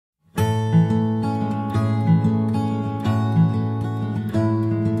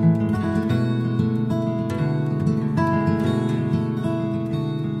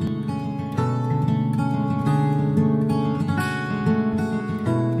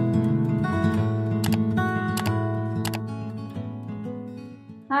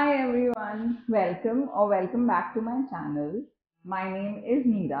everyone, welcome back to my channel. My name is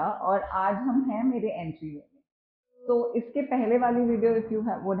Neera और आज हम हैं मेरे एंट्रीवे में। तो इसके पहले वाली video if you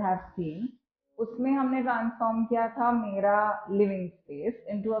would have seen, उसमें हमने ट्रांसफॉर्म किया था मेरा living space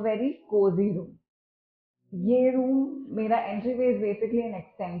into a very Cozi room. ये रूम मेरा एंट्रीवे is basically an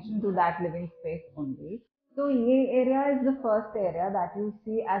extension to that living space only. तो ये area is the first area that you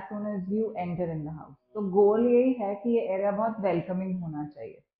see as soon as you enter in the house. तो गोल यही है कि ये area बहुत वेलकमिंग होना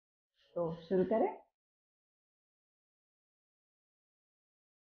चाहिए। तो शुरू करें।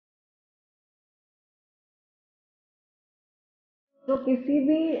 तो किसी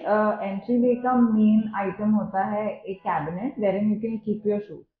भी एंट्रीवे का मेन आइटम होता है एक cabinet wearing you can keep your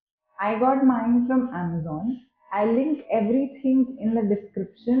shoes. I got mine from Amazon। I link everything in the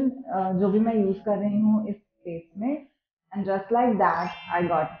description जो भी मैं यूज कर रही हूँ इस स्पेस में, and just like that I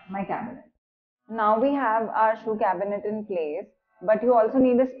got my cabinet. Now we have our shoe cabinet in place, but you also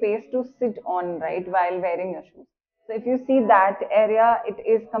need a space to sit on, right, while wearing your shoes. So if you see that area, it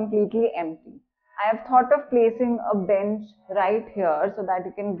is completely empty. I have thought of placing a bench right here so that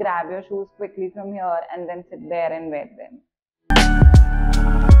you can grab your shoes quickly from here and then sit there and wear them.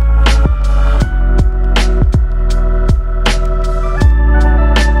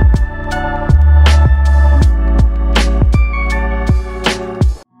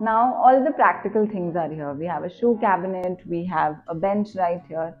 Now all the practical things are here. We have a shoe cabinet, we have a bench right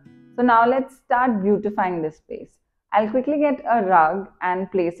here. So now let's start beautifying this space. I'll quickly get a rug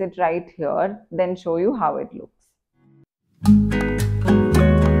and place it right here, then show you how it looks.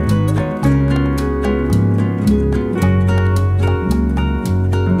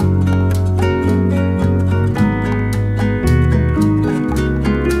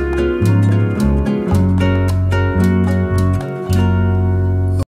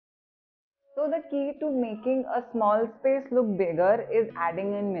 So the key to making a small space look bigger is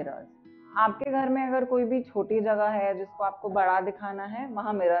adding in mirrors. आपके घर में अगर कोई भी छोटी जगह है जिसको आपको बड़ा दिखाना है,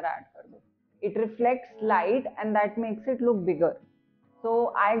 वहाँ मिरर ऐड कर दो। It reflects light and that makes it look bigger. So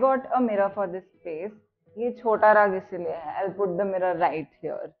I got a mirror for this space. ये छोटा रग इसलिए है। I'll put the mirror right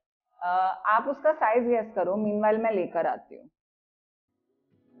here. आप उसका साइज गेस करो, meanwhile मैं लेकर आती हूँ।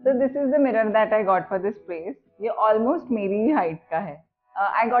 So this is the mirror that I got for this place. ये almost मेरी ही हाइट का है।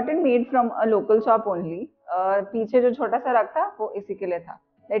 I got it made from a local shop only. पीछे जो छोटा सा रग था वो इसी के लिए था।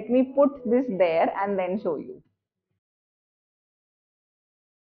 Let me put this there and then show you.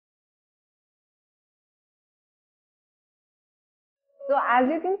 So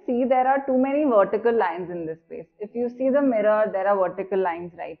as you can see, there are too many vertical lines in this space. If you see the mirror, there are vertical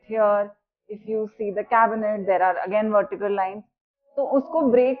lines right here. If you see the cabinet, there are again vertical lines. तो उसको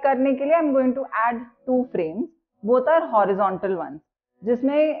break करने के लिए I'm going to add two frames. Both are horizontal ones.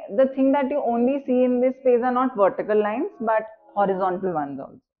 जिसमें the thing that you only see in this space are not vertical lines but horizontal ones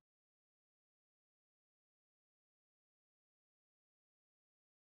also.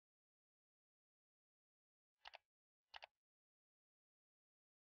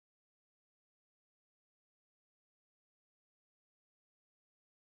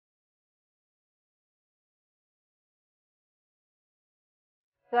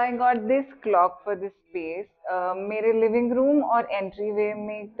 So I got this clock for this space. मेरे living room और entryway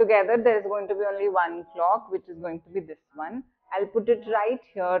में together there is going to be only one clock, which is going to be this one. I'll put it right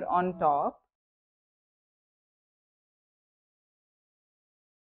here on top.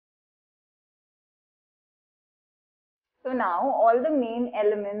 So now all the main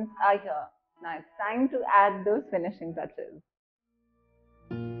elements are here. Now it's time to add those finishing touches.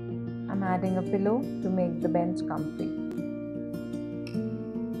 I'm adding a pillow to make the bench comfy.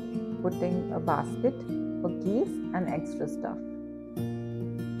 Putting a basket for keys and extra stuff.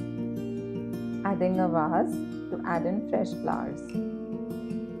 Adding a vase to add in fresh flowers.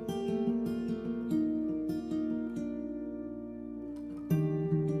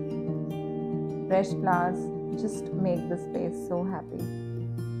 Fresh flowers just make the space so happy.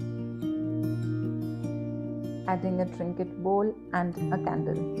 Adding a trinket bowl and a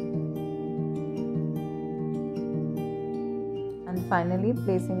candle. And finally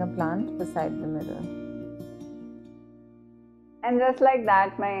placing a plant beside the mirror. And just like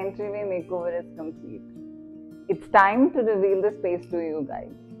that, my entryway makeover is complete. It's time to reveal the space to you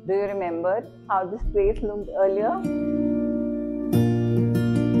guys. Do you remember how this place looked earlier?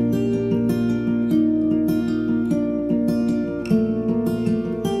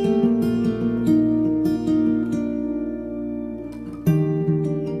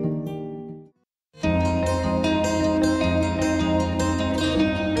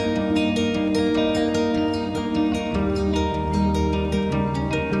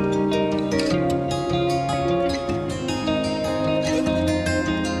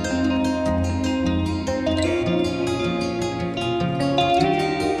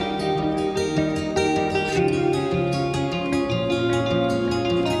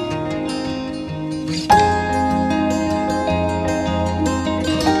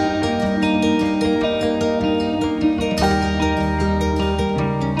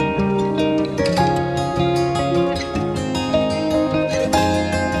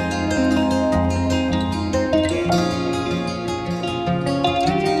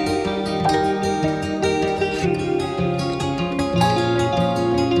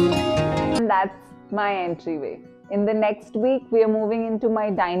 My Entryway. In the next week, we are moving into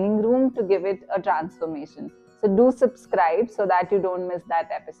my dining room to give it a transformation. So do subscribe so that you don't miss that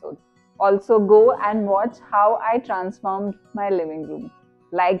episode. Also go and watch how I transformed my living room.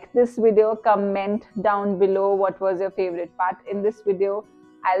 Like this video, comment down below what was your favorite part in this video.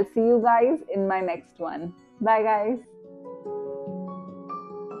 I'll see you guys in my next one. Bye guys.